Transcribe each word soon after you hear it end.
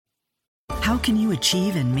How can you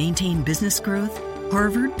achieve and maintain business growth?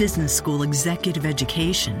 Harvard Business School Executive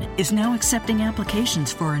Education is now accepting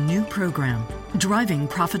applications for a new program, Driving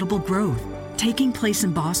Profitable Growth. Taking place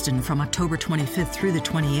in Boston from October 25th through the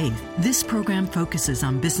 28th, this program focuses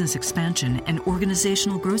on business expansion and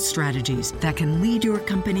organizational growth strategies that can lead your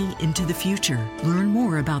company into the future. Learn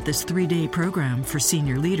more about this 3-day program for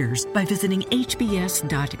senior leaders by visiting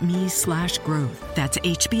hbs.me/growth. That's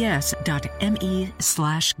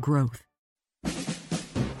hbs.me/growth.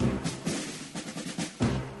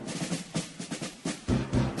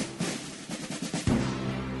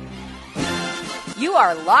 You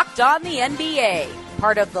are Locked On the NBA,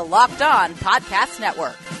 part of the Locked On Podcast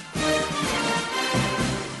Network.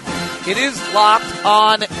 It is Locked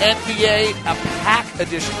On NBA, a PAAC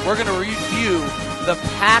edition. We're going to review the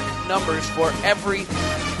PAAC numbers for every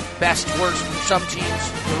best, worst, some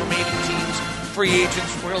teams, the remaining teams, free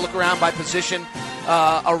agents. We're going to look around by position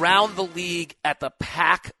around the league at the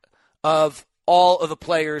PAAC of all of the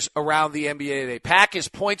players around the NBA today. PAAC is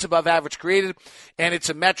points above average created, and it's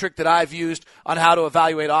a metric that I've used on how to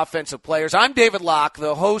evaluate offensive players. I'm David Locke,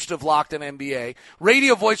 the host of Locked On NBA,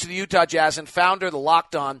 radio voice of the Utah Jazz, and founder of the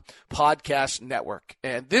Locked On Podcast Network.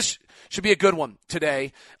 And this should be a good one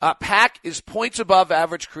today. PAAC is points above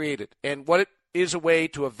average created, and what it is a way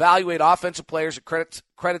to evaluate offensive players. It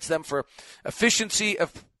credits them for efficiency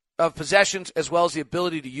of possessions as well as the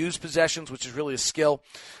ability to use possessions, which is really a skill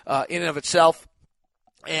in and of itself.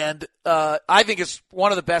 And I think it's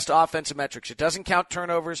one of the best offensive metrics. It doesn't count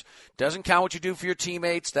turnovers, doesn't count what you do for your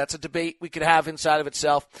teammates. That's a debate we could have inside of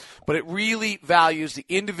itself. But it really values the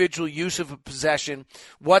individual use of a possession,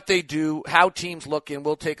 what they do, how teams look, and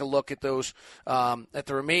we'll take a look at those, at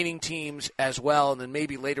the remaining teams as well. And then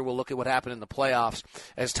maybe later we'll look at what happened in the playoffs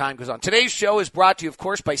as time goes on. Today's show is brought to you, of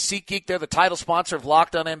course, by SeatGeek. They're the title sponsor of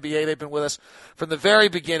Locked On NBA. They've been with us from the very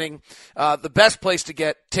beginning. The best place to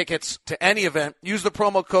get tickets to any event. Use the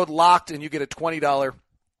promo code LOCKED and you get a $20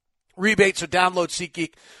 rebate. So download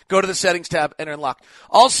SeatGeek, go to the settings tab, enter in LOCKED.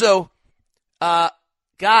 Also,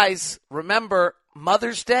 guys, remember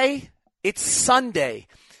Mother's Day? It's Sunday.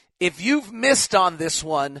 If you've missed on this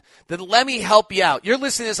one, then let me help you out. You're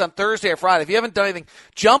listening to this on Thursday or Friday. If you haven't done anything,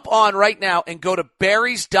 jump on right now and go to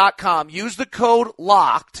Barry's.com. Use the code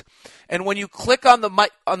LOCKED. And when you click on the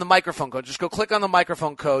microphone code, just go click on the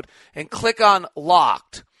microphone code and click on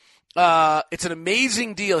LOCKED. It's an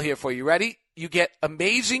amazing deal here for you. Ready? You get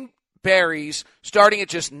amazing berries starting at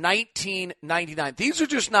just $19.99. These are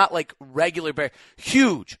just not like regular berries.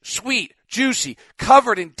 Huge, sweet, juicy,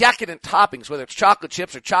 covered in decadent toppings, whether it's chocolate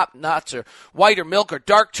chips or chopped nuts or white or milk or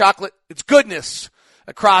dark chocolate. It's goodness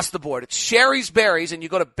across the board. It's Sherry's Berries, and you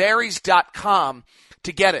go to berries.com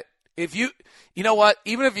to get it. If you know what?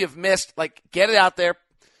 Even if you've missed, get it out there.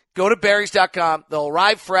 Go to berries.com. They'll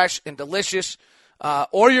arrive fresh and delicious.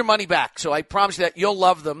 Or your money back. So I promise you that you'll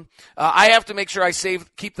love them. I have to make sure I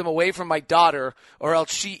keep them away from my daughter, or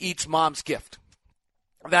else she eats mom's gift.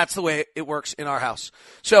 That's the way it works in our house.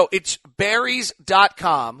 So it's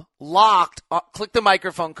berries.com, locked. Click the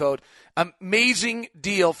microphone code. Amazing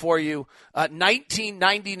deal for you.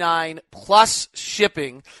 $19.99 plus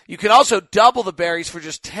shipping. You can also double the berries for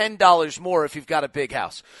just $10 more if you've got a big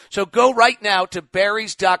house. So go right now to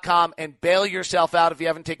berries.com and bail yourself out if you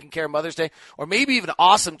haven't taken care of Mother's Day, or maybe even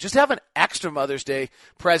awesome, just have an extra Mother's Day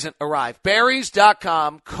present arrive.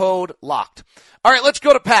 Berries.com, code LOCKED. All right, let's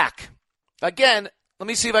go to PAAC. Again, let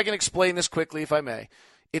me see if I can explain this quickly, if I may.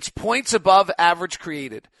 It's points above average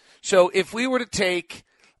created. So if we were to take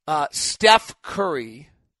Steph Curry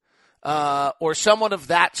or someone of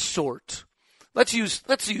that sort, let's use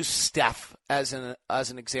Steph as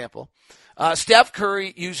an example. Steph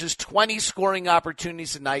Curry uses 20 scoring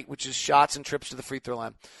opportunities a night, which is shots and trips to the free throw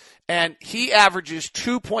line, and he averages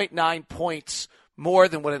 2.9 points more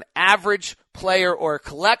than what an average player or a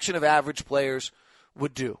collection of average players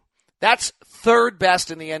would do. That's third best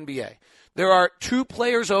in the NBA. There are 2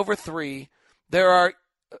 players over 3. There are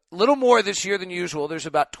a little more this year than usual. There's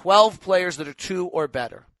about 12 players that are 2 or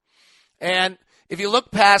better. And if you look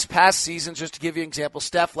past seasons, just to give you an example,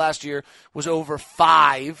 Steph last year was over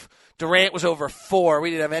 5. Durant was over 4. We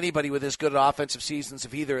didn't have anybody with as good offensive seasons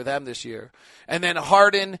of either of them this year. And then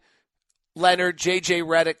Harden, Leonard, J.J.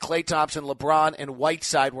 Redick, Klay Thompson, LeBron, and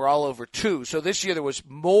Whiteside were all over 2. So this year there was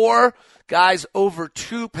more guys over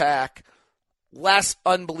 2 PAAC, less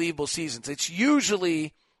unbelievable seasons. It's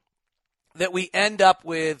usually that we end up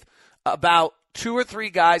with about 2 or 3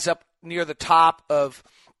 guys up near the top of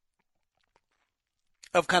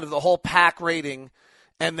kind of the whole PAAC rating,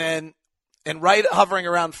 and right hovering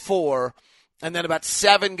around 4 and then about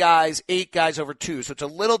 8 guys over 2. So it's a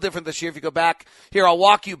little different this year. If you go back here, I'll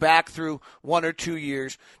walk you back through 1 or 2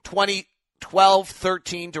 years.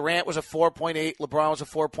 2012-13, Durant was a 4.8, LeBron was a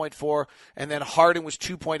 4.4, and then Harden was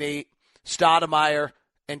 2.8. Stoudemire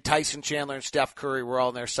and Tyson Chandler and Steph Curry were all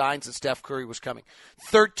in there. Signs that Steph Curry was coming.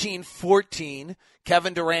 13-14,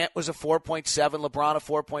 Kevin Durant was a 4.7, LeBron a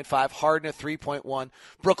 4.5, Harden a 3.1.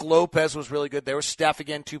 Brook Lopez was really good. There was Steph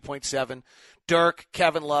again, 2.7. Dirk,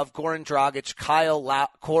 Kevin Love, Goran Dragic, Kyle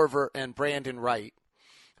Korver, and Brandon Wright.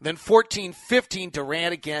 Then 14-15,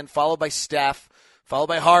 Durant again, followed by Steph, followed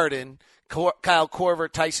by Harden, Kyle Korver,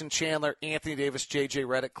 Tyson Chandler, Anthony Davis, J.J.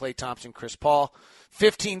 Redick, Klay Thompson, Chris Paul.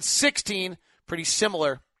 15-16, pretty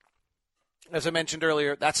similar. As I mentioned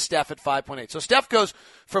earlier, that's Steph at 5.8. So Steph goes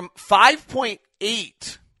from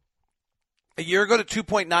 5.8 a year ago to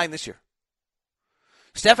 2.9 this year.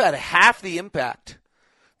 Steph had half the impact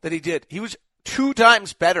that he did. He was 2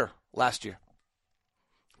 times better last year.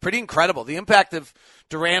 Pretty incredible. The impact of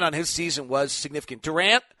Durant on his season was significant.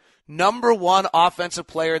 Durant, number 1 offensive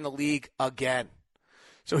player in the league again.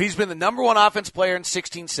 So he's been the number 1 offensive player in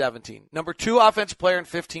 16-17, number 2 offensive player in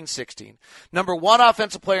 15-16, number 1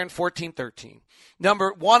 offensive player in 14-13,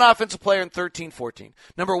 number 1 offensive player in 13-14,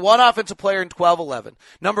 number 1 offensive player in 12-11,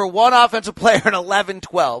 number 1 offensive player in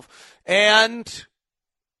 11-12, and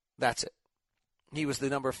that's it. He was the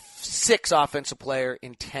number 6 offensive player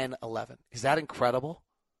in 10-11. Is that incredible?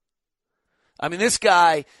 I mean, this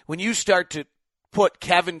guy, when you start to put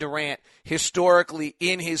Kevin Durant historically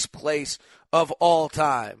in his place of all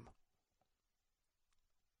time,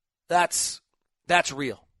 that's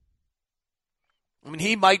real. I mean,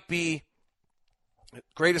 he might be the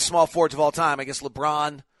greatest small forwards of all time. I guess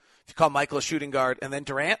LeBron, if you call Michael a shooting guard, and then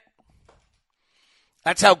Durant.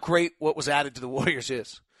 That's how great what was added to the Warriors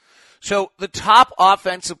is. So the top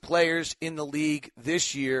offensive players in the league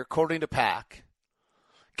this year, according to PAAC,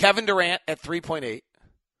 Kevin Durant at 3.8,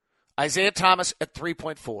 Isaiah Thomas at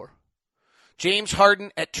 3.4, James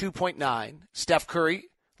Harden at 2.9, Steph Curry,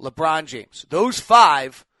 LeBron James. Those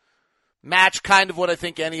 5 match kind of what I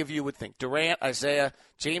think any of you would think. Durant, Isaiah,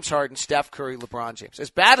 James Harden, Steph Curry, LeBron James. As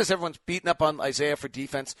bad as everyone's beating up on Isaiah for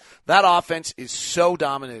defense, that offense is so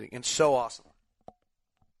dominating and so awesome.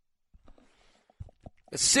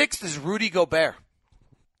 The 6th is Rudy Gobert.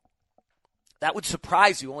 That would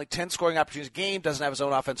surprise you. Only 10 scoring opportunities a game, doesn't have his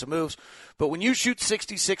own offensive moves. But when you shoot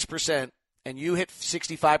 66% and you hit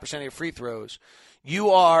 65% of your free throws,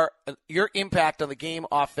 your impact on the game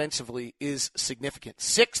offensively is significant.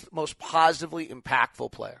 6th most positively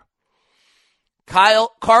impactful player.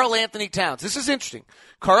 Karl Anthony Towns. This is interesting.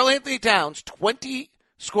 Karl Anthony Towns, 20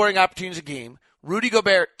 scoring opportunities a game. Rudy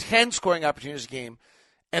Gobert, 10 scoring opportunities a game.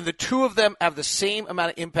 And the 2 of them have the same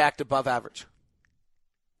amount of impact above average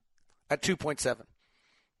at 2.7.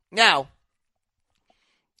 Now,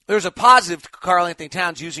 there's a positive to Karl Anthony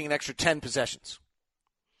Towns using an extra 10 possessions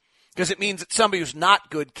because it means that somebody who's not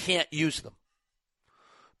good can't use them.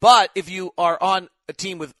 But if you are on a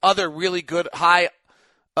team with other really good, high,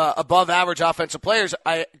 above-average offensive players,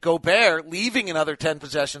 Gobert leaving another 10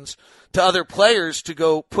 possessions to other players to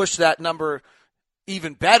go push that number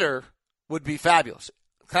even better would be fabulous.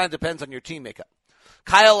 It kind of depends on your team makeup.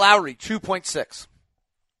 Kyle Lowry, 2.6.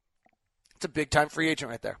 It's a big-time free agent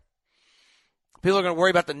right there. People are going to worry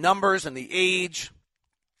about the numbers and the age.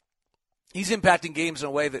 He's impacting games in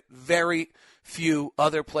a way that very few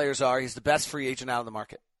other players are. He's the best free agent out of the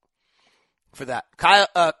market for that.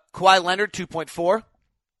 Kawhi Leonard, 2.4.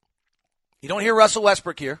 You don't hear Russell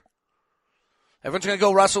Westbrook here. Everyone's going to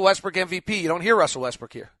go Russell Westbrook MVP. You don't hear Russell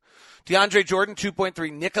Westbrook here. DeAndre Jordan,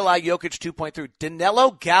 2.3. Nikolai Jokic, 2.3. Danilo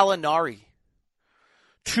Gallinari,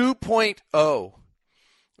 2.0.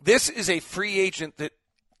 This is a free agent that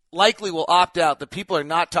likely will opt out, that people are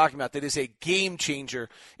not talking about, that is a game changer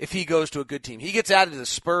if he goes to a good team. He gets added to the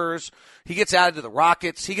Spurs. He gets added to the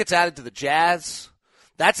Rockets. He gets added to the Jazz.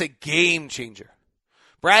 That's a game changer.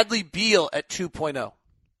 Bradley Beal at 2.0.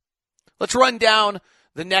 Let's run down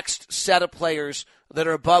the next set of players that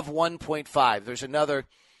are above 1.5. There's another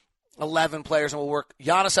 11 players, and we'll work.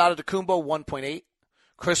 Giannis Antetokounmpo, 1.8.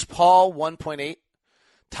 Chris Paul, 1.8.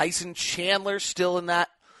 Tyson Chandler still in that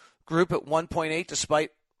group at 1.8,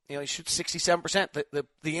 despite he shoots 67%.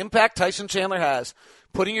 The impact Tyson Chandler has,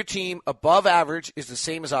 putting your team above average, is the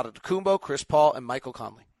same as Antetokounmpo, Chris Paul, and Michael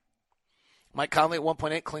Conley. Mike Conley at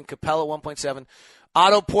 1.8, Clint Capella 1.7,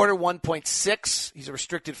 Otto Porter 1.6. He's a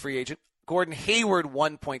restricted free agent. Gordon Hayward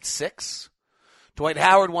 1.6. Dwight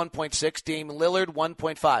Howard 1.6. Dame Lillard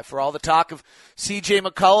 1.5. For all the talk of C.J.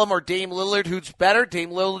 McCollum or Dame Lillard, who's better?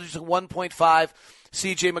 Dame Lillard's a 1.5.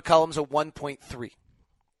 C.J. McCollum's a 1.3.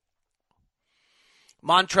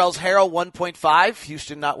 Montrezl Harrell, 1.5.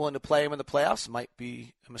 Houston not willing to play him in the playoffs. Might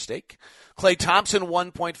be a mistake. Klay Thompson,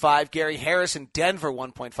 1.5. Gary Harris in Denver,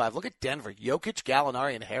 1.5. Look at Denver. Jokic,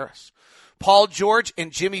 Gallinari, and Harris. Paul George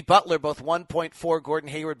and Jimmy Butler, both 1.4. Gordon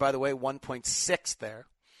Hayward, by the way, 1.6 there.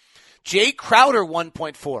 Jay Crowder,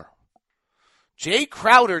 1.4. Jay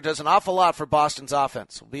Crowder does an awful lot for Boston's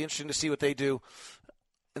offense. It'll be interesting to see what they do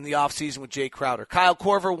in the offseason with Jay Crowder. Kyle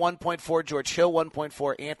Korver, 1.4. George Hill,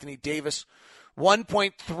 1.4. Anthony Davis,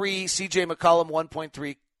 1.3. CJ McCollum,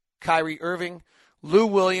 1.3. Kyrie Irving, Lou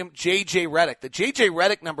Williams, J.J. Redick. The J.J.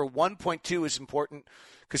 Redick number 1.2 is important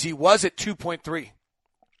because he was at 2.3.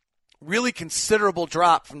 Really considerable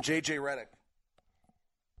drop from J.J. Redick,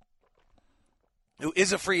 who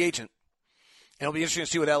is a free agent. And it'll be interesting to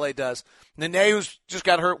see what L.A. does. Nene, who's just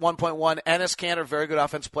got hurt, 1.1. Enes Kanter, very good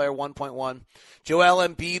offensive player, 1.1. Joel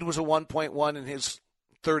Embiid was a 1.1 in his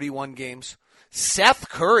 31 games. Seth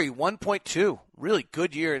Curry, 1.2. Really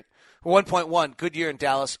good year. 1.1, good year in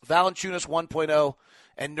Dallas. Valanciunas, 1.0.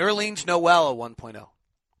 And Nerlens Noel, a 1.0.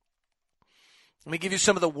 Let me give you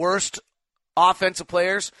some of the worst offensive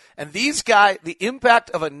players. And these guys, the impact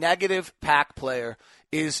of a negative PAAC player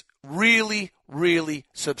is really, really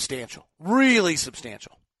substantial. Really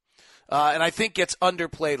substantial. And I think gets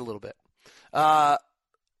underplayed a little bit.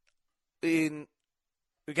 We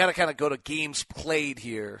got to kind of go to games played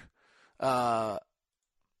here. And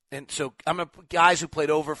so guys who played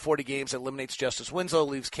over 40 games eliminates Justice Winslow,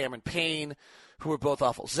 leaves Cameron Payne, who were both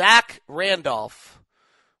awful. Zach Randolph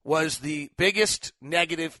was the biggest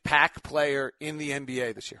negative PAAC player in the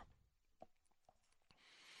NBA this year.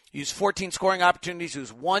 He used 14 scoring opportunities. He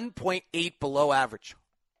was 1.8 below average.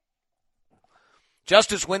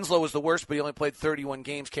 Justice Winslow was the worst, but he only played 31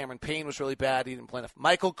 games. Cameron Payne was really bad. He didn't play enough.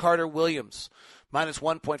 Michael Carter-Williams, minus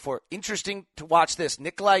 1.4. Interesting to watch this.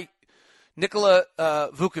 Nikola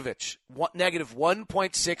Vukovic, negative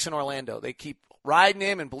 1.6 in Orlando. They keep riding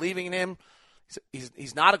him and believing in him.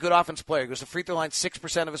 He's not a good offensive player. He goes to free throw line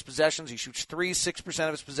 6% of his possessions. He shoots 6%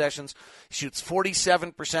 of his possessions. He shoots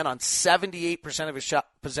 47% on 78% of his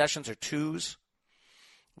possessions are twos.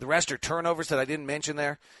 The rest are turnovers that I didn't mention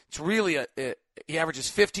there. It's really he averages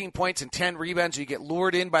 15 points and 10 rebounds. You get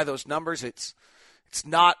lured in by those numbers. It's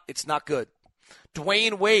not good.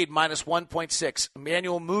 Dwayne Wade, minus 1.6.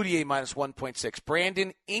 Emmanuel Mudiay, minus 1.6.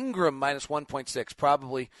 Brandon Ingram, minus 1.6.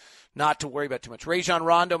 Probably not to worry about too much. Rajon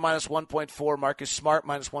Rondo, minus 1.4. Marcus Smart,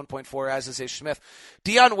 minus 1.4, as is Ish Smith.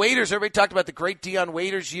 Dion Waiters, everybody talked about the great Dion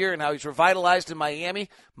Waiters year and how he's revitalized in Miami.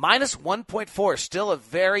 Minus 1.4. Still a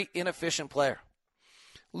very inefficient player.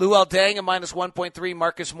 Lou Aldang, minus 1.3.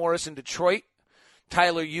 Marcus Morris in Detroit.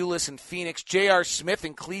 Tyler Ulis in Phoenix. J.R. Smith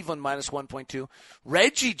in Cleveland, minus 1.2.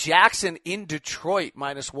 Reggie Jackson in Detroit,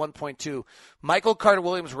 minus 1.2. Michael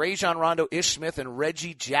Carter-Williams, Rajon Rondo, Ish Smith, and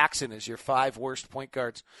Reggie Jackson is your 5 worst point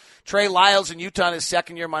guards. Trey Lyles in Utah in his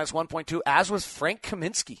second year, minus 1.2, as was Frank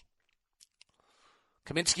Kaminsky.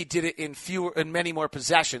 Kaminsky did it in many more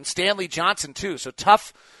possessions. Stanley Johnson, too. So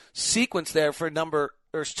tough sequence there for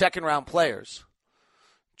second-round players.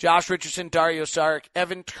 Josh Richardson, Dario Saric,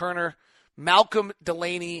 Evan Turner, Malcolm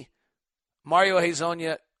Delaney, Mario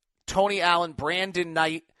Hezonja, Tony Allen, Brandon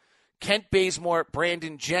Knight, Kent Bazemore,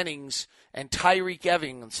 Brandon Jennings, and Tyreek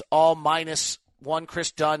Evans, all minus 1.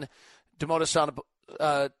 Chris Dunn, Domantas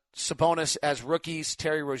Sabonis as rookies,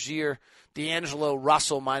 Terry Rozier, D'Angelo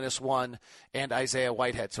Russell, minus 1, and Isaiah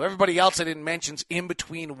Whitehead. So everybody else I didn't mention is in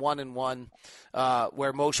between 1 and 1,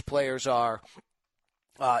 where most players are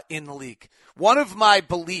in the league. One of my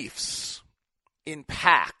beliefs in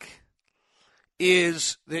PAAC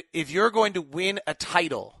is that if you're going to win a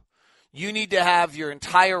title, you need to have your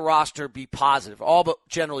entire roster be positive, all but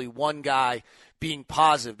generally one guy being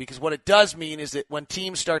positive, because what it does mean is that when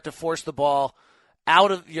teams start to force the ball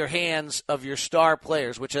out of your hands of your star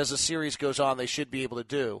players, which as the series goes on they should be able to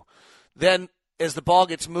do, then as the ball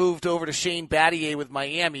gets moved over to Shane Battier with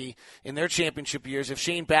Miami in their championship years, if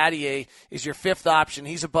Shane Battier is your 5th option,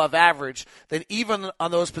 he's above average, then even on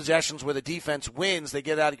those possessions where the defense wins, they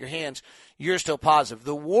get out of your hands, you're still positive.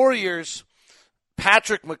 The Warriors,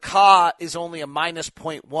 Patrick McCaw is only a minus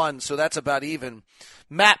 0.1, so that's about even.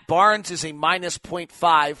 Matt Barnes is a minus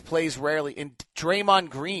 0.5, plays rarely, and Draymond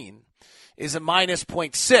Green is a minus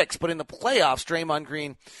 0.6, but in the playoffs, Draymond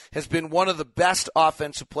Green has been one of the best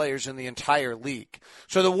offensive players in the entire league.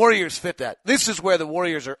 So the Warriors fit that. This is where the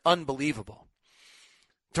Warriors are unbelievable.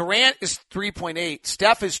 Durant is 3.8.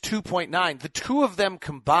 Steph is 2.9. The two of them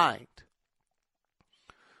combined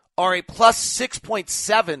are a plus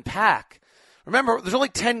 6.7 PAAC. Remember, there's only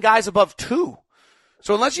 10 guys above 2.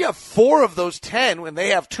 So unless you have 4 of those 10, when they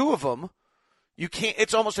have 2 of them, You can't.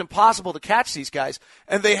 It's almost impossible to catch these guys,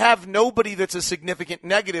 and they have nobody that's a significant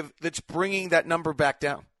negative that's bringing that number back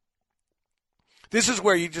down. This is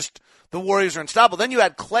where the Warriors are unstoppable. Then you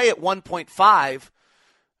had Clay at 1.5,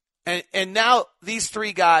 and now these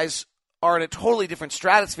three guys are in a totally different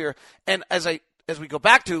stratosphere. And as we go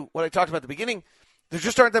back to what I talked about at the beginning, there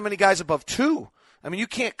just aren't that many guys above 2. I mean, you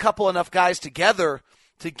can't couple enough guys together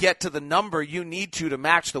to get to the number you need to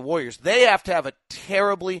match the Warriors. They have to have a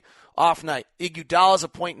terribly off night. Iguodala's a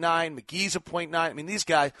 0.9, McGee's a 0.9. I mean, these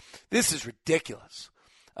guys, this is ridiculous.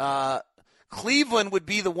 Cleveland would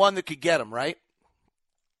be the one that could get them, right?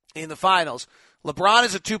 In the finals. LeBron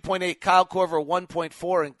is a 2.8, Kyle Korver a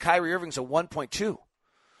 1.4, and Kyrie Irving's a 1.2.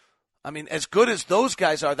 I mean, as good as those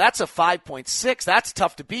guys are, that's a 5.6. That's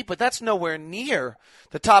tough to beat, but that's nowhere near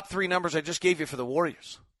the top 3 numbers I just gave you for the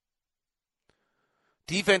Warriors.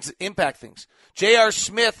 Defense impact things. J.R.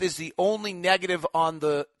 Smith is the only negative on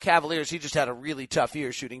the Cavaliers. He just had a really tough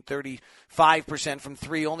year, shooting 35% from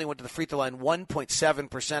 3, only went to the free throw line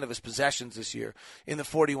 1.7% of his possessions this year in the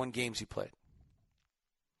 41 games he played.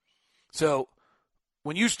 So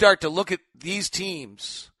when you start to look at these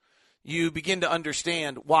teams, you begin to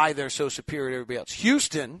understand why they're so superior to everybody else.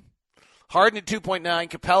 Houston, Harden at 2.9,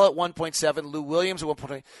 Capella at 1.7, Lou Williams at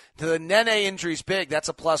 1.8. The Nene injury's big. That's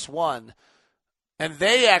a +1. And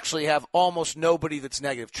they actually have almost nobody that's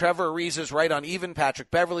negative. Trevor Ariza's right on even.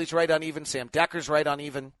 Patrick Beverley's right on even. Sam Decker's right on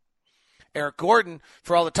even. Eric Gordon,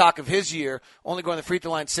 for all the talk of his year, only going to the free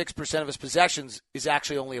throw line 6% of his possessions, is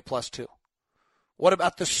actually only a +2. What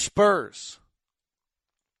about the Spurs,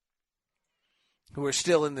 who are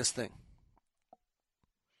still in this thing?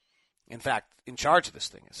 In fact, in charge of this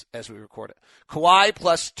thing as we record it. Kawhi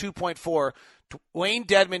 +2.4. Dwayne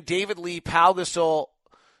Dedmon, David Lee, Pau Gasol,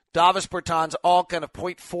 Davis Bertans, all kind of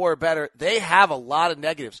 0.4 better. They have a lot of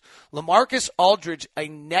negatives. LaMarcus Aldridge, a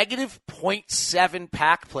negative 0.7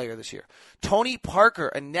 PAAC player this year. Tony Parker,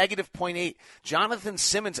 a negative 0.8. Jonathan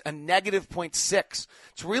Simmons, a negative 0.6.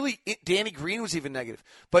 It's really, Danny Green was even negative.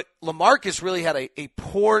 But LaMarcus really had a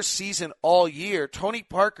poor season all year. Tony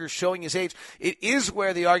Parker showing his age. It is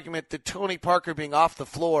where the argument that Tony Parker being off the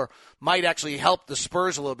floor might actually help the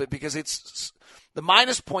Spurs a little bit, because it's the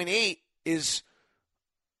minus 0.8 is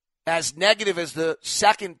as negative as the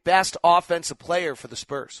second best offensive player for the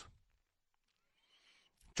Spurs.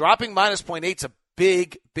 Dropping minus 0.8 is a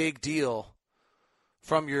big, big deal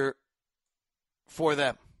for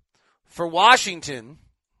them. For Washington,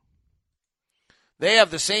 they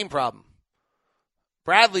have the same problem.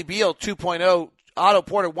 Bradley Beal, 2.0. Otto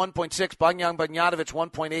Porter, 1.6. Bogdan Bogdanovic,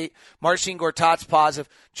 1.8. Marcin Gortat's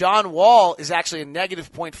positive. John Wall is actually a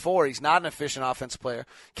negative 0.4. He's not an efficient offensive player.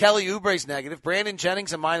 Kelly Oubre's negative. Brandon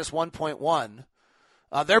Jennings, a minus 1.1.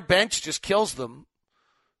 Their bench just kills them.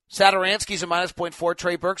 Satoransky's a minus 0.4.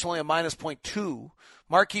 Trey Burke's only a minus 0.2.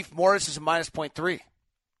 Markieff Morris is a minus 0.3.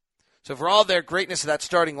 So for all their greatness of that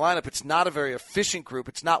starting lineup, it's not a very efficient group.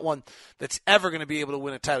 It's not one that's ever going to be able to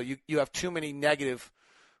win a title. You have too many negative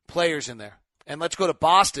players in there. And let's go to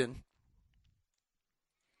Boston,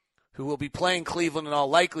 who will be playing Cleveland in all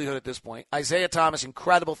likelihood at this point. Isaiah Thomas,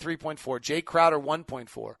 incredible 3.4. Jay Crowder,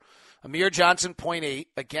 1.4. Amir Johnson, 0.8.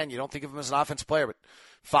 Again, you don't think of him as an offensive player, but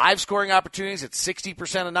 5 scoring opportunities at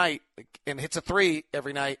 60% a night and hits a 3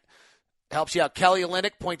 every night. Helps you out. Kelly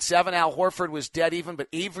Olynyk, 0.7. Al Horford was dead even, but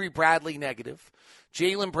Avery Bradley, negative.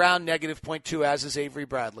 Jaylen Brown, negative 0.2, as is Avery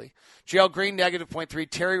Bradley. Gerald Green, negative 0.3.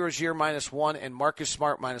 Terry Rozier, minus 1. And Marcus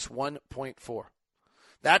Smart, minus 1.4.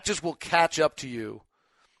 That just will catch up to you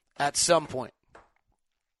at some point.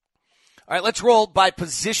 All right, let's roll by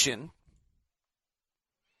position.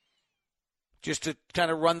 Just to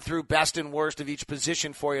kind of run through best and worst of each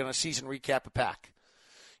position for you on a season recap of PAAC.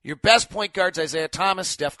 Your best point guards, Isaiah Thomas,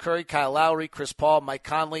 Steph Curry, Kyle Lowry, Chris Paul, Mike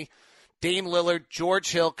Conley, Dame Lillard, George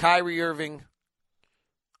Hill, Kyrie Irving,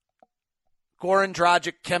 Goran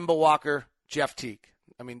Dragic, Kemba Walker, Jeff Teague.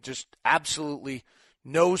 I mean, just absolutely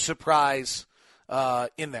no surprise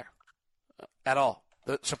in there at all.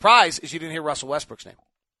 The surprise is you didn't hear Russell Westbrook's name.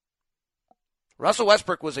 Russell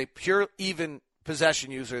Westbrook was a pure even possession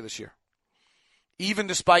user this year, even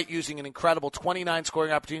despite using an incredible 29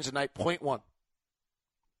 scoring opportunities a night, 0.1.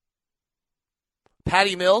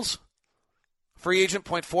 Patty Mills, free agent,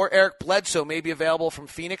 0.4. Eric Bledsoe may be available from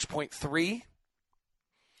Phoenix, 0.3.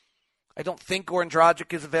 I don't think Goran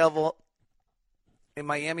Dragic is available in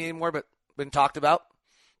Miami anymore, but been talked about,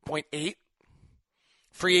 0.8.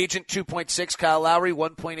 Free agent, 2.6. Kyle Lowry,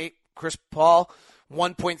 1.8. Chris Paul,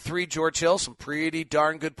 1.3. George Hill, some pretty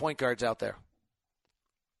darn good point guards out there.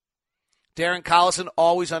 Darren Collison,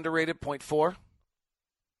 always underrated, 0.4.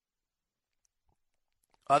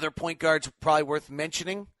 Other point guards probably worth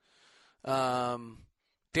mentioning.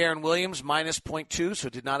 Darren Williams, minus 0.2, so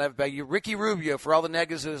did not have value. Ricky Rubio, for all the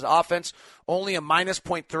negatives of his offense, only a minus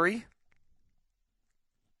 0.3.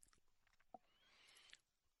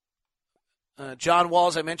 John Wall,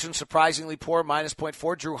 as I mentioned, surprisingly poor, minus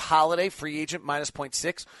 0.4. Drew Holiday, free agent, minus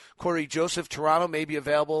 0.6. Corey Joseph, Toronto, may be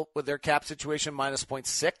available with their cap situation, minus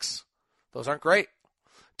 0.6. Those aren't great.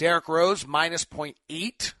 Derrick Rose, minus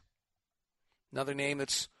 0.8. Another name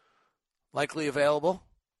that's likely available,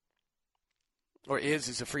 or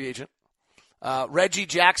is a free agent. Reggie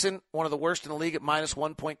Jackson, one of the worst in the league at minus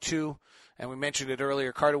 1.2. And we mentioned it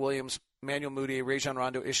earlier, Carter Williams, Manuel Mudiay, Rajon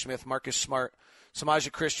Rondo, Ish Smith, Marcus Smart,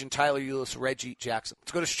 Samaje Christian, Tyler Ulis, Reggie Jackson.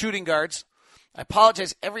 Let's go to shooting guards. I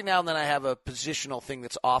apologize. Every now and then I have a positional thing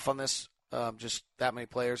that's off on this. Just that many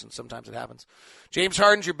players, and sometimes it happens. James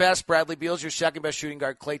Harden's your best. Bradley Beal's your second best shooting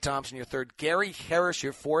guard. Klay Thompson your third. Gary Harris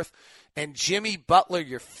your fourth. And Jimmy Butler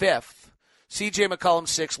your fifth. C.J. McCollum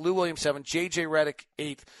 6th. Lou Williams 7th. J.J. Redick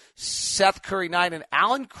 8th. Seth Curry 9th. And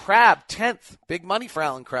Alan Crabb 10th. Big money for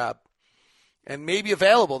Alan Crabb. And maybe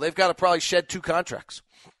available. They've got to probably shed 2 contracts.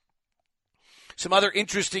 Some other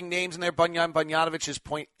interesting names in there. Bunyan Bogdanovic is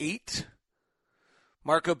 0.8.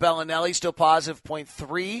 Marco Bellinelli still positive,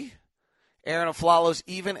 0.3. Aaron Aflalo's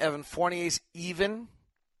even. Evan Fournier's even.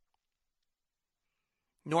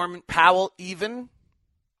 Norman Powell even.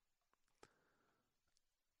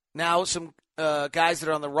 Now some guys that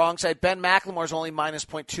are on the wrong side. Ben McLemore's only minus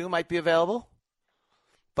 0.2 might be available.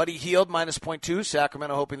 Buddy Hield minus 0.2.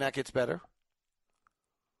 Sacramento hoping that gets better.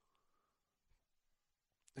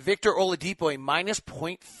 Victor Oladipo a minus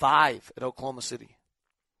 0.5 at Oklahoma City.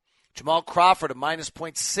 Jamal Crawford a minus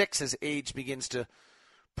 0.6 as age begins to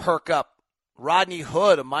perk up. Rodney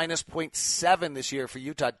Hood a minus 0.7 this year for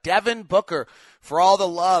Utah. Devin Booker, for all the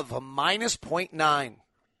love, a minus 0.9.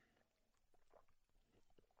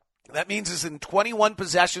 That means is in 21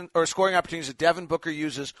 possession or scoring opportunities that Devin Booker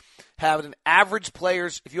uses, have an average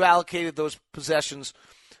players, if you allocated those possessions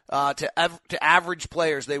to average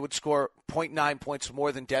players, they would score 0.9 points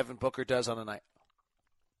more than Devin Booker does on a night.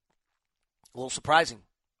 A little surprising.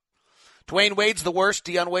 Dwayne Wade's the worst.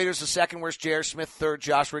 Deion Waiters the second worst. J.R. Smith third.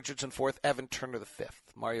 Josh Richardson fourth. Evan Turner the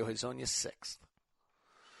fifth. Mario Hezonja sixth.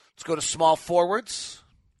 Let's go to small forwards.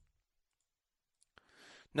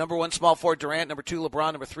 Number 1, small forward, Durant. Number 2,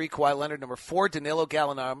 LeBron. Number 3, Kawhi Leonard. Number 4, Danilo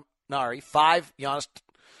Gallinari. 5, Giannis.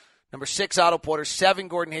 Number 6, Otto Porter. 7,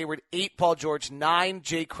 Gordon Hayward. 8, Paul George. 9,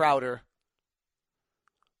 Jay Crowder.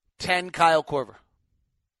 10, Kyle Korver.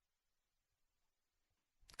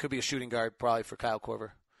 Could be a shooting guard probably for Kyle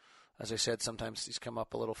Korver. As I said, sometimes these come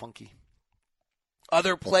up a little funky.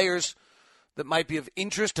 Other players that might be of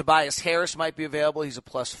interest, Tobias Harris might be available. He's a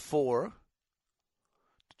plus 4.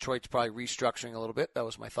 Detroit's probably restructuring a little bit. That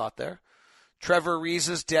was my thought there. Trevor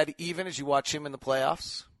Ariza's dead even as you watch him in the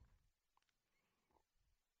playoffs.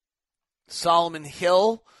 Solomon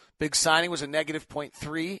Hill, big signing, was a negative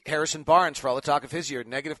 0.3. Harrison Barnes, for all the talk of his year,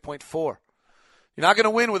 negative 0.4. You're not going to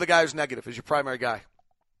win with a guy who's negative as your primary guy.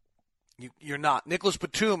 You're not. Nicholas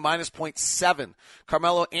Batum, minus 0.7.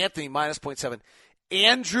 Carmelo Anthony, minus 0.7.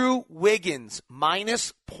 Andrew Wiggins,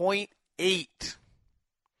 minus 0.8.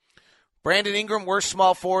 Brandon Ingram, worst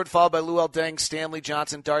small forward, followed by Luol Deng, Stanley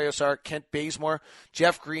Johnson, Dario Saric, Kent Bazemore,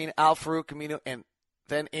 Jeff Green, Al Farouk Amino, and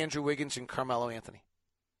then Andrew Wiggins and Carmelo Anthony.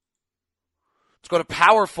 Let's go to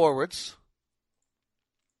power forwards.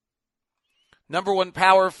 Number 1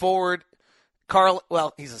 power forward,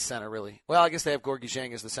 he's a center, really. Well, I guess they have Gorgui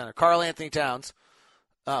Dieng as the center. Karl Anthony Towns.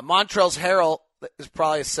 Montrezl Harrell is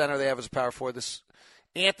probably a center they have as a power forward.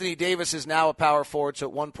 Anthony Davis is now a power forward, so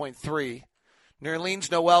at 1.3. Nerlens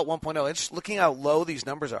Noel at 1.0. It's just looking how low these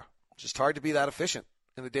numbers are. It's just hard to be that efficient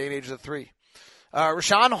in the day and age of the 3.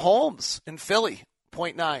 Rashawn Holmes in Philly,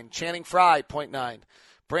 0.9. Channing Frye, 0.9.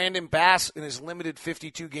 Brandon Bass in his limited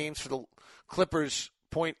 52 games for the Clippers,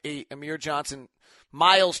 0.8. Amir Johnson.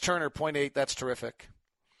 Miles Turner, 0.8. That's terrific.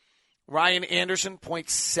 Ryan Anderson,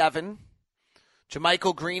 0.7.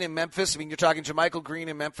 JaMychal Green in Memphis. I mean, you're talking JaMychal Green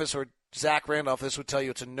in Memphis or Zach Randolph. This would tell you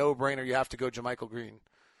it's a no-brainer. You have to go JaMychal Green.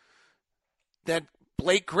 Then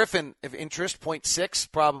Blake Griffin of interest,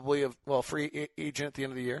 0.6, probably free agent at the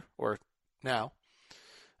end of the year, or now.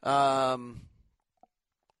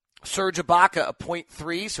 Serge Ibaka, a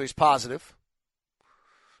 0.3, so he's positive.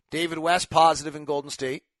 David West, positive in Golden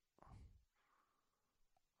State.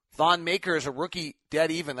 Thon Maker is a rookie,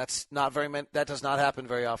 dead even. That does not happen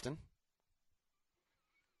very often.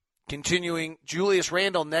 Continuing, Julius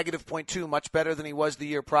Randle, negative 0.2, much better than he was the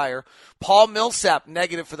year prior. Paul Millsap,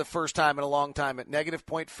 negative for the first time in a long time at negative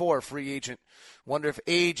 0.4, free agent. Wonder if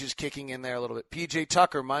age is kicking in there a little bit. PJ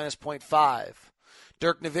Tucker, minus 0.5.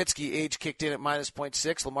 Dirk Nowitzki, age kicked in at minus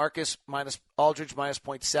 0.6. LaMarcus minus Aldridge minus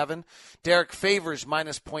 0.7. Derek Favors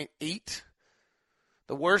minus 0.8.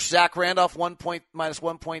 The worst, Zach Randolph minus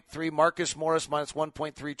 1.3. Marcus Morris minus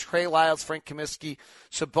 1.3. Trey Lyles, Frank Kaminsky,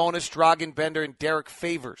 Sabonis, Dragan Bender, and Derek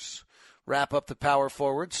Favors wrap up the power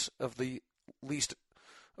forwards of the least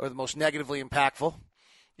or the most negatively impactful.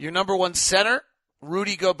 Your number one center,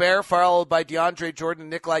 Rudy Gobert, followed by DeAndre Jordan,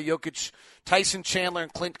 Nikolai Jokic, Tyson Chandler,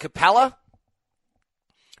 and Clint Capella.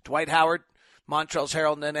 Dwight Howard, Montrezl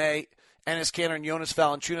Harrell, Nene, Enes Kanter, and Jonas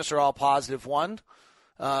Valanciunas are all positive 1.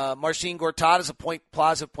 Marcin Gortat is a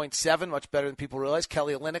positive 0.7, much better than people realize.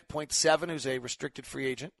 Kelly Olynyk, 0.7, who's a restricted free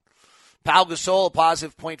agent. Pau Gasol, a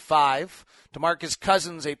positive 0.5. DeMarcus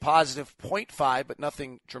Cousins, a positive 0.5, but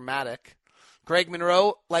nothing dramatic. Greg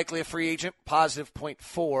Monroe, likely a free agent, positive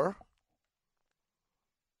 0.4.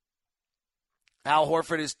 Al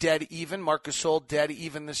Horford is dead even. Marc Gasol, dead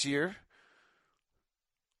even this year.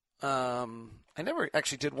 I never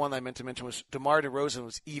actually did one that I meant to mention was DeMar DeRozan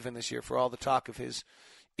was even this year for all the talk of his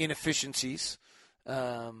inefficiencies.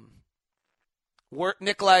 Nikolai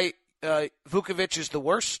Vukovic is the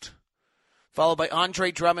worst, followed by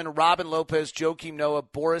Andre Drummond, Robin Lopez, Joakim Noah,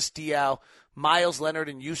 Boris Diaw, Miles Leonard,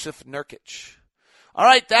 and Yusuf Nurkic. All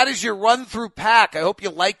right, that is your run-through pack. I hope you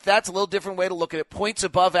liked that. It's a little different way to look at it. Points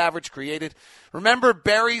above average created. Remember,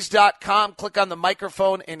 berries.com. Click on the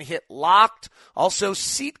microphone and hit locked. Also,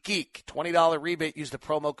 SeatGeek, $20 rebate. Use the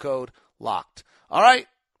promo code locked. All right,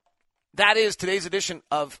 that is today's edition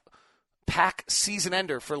of PAAC Season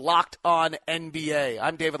Ender for Locked On NBA.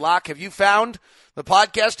 I'm David Locke. Have you found the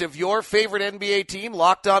podcast of your favorite NBA team?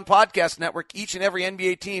 Locked On Podcast Network. Each and every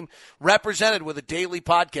NBA team represented with a daily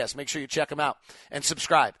podcast. Make sure you check them out and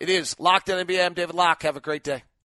subscribe. It is Locked On NBA. I'm David Locke. Have a great day.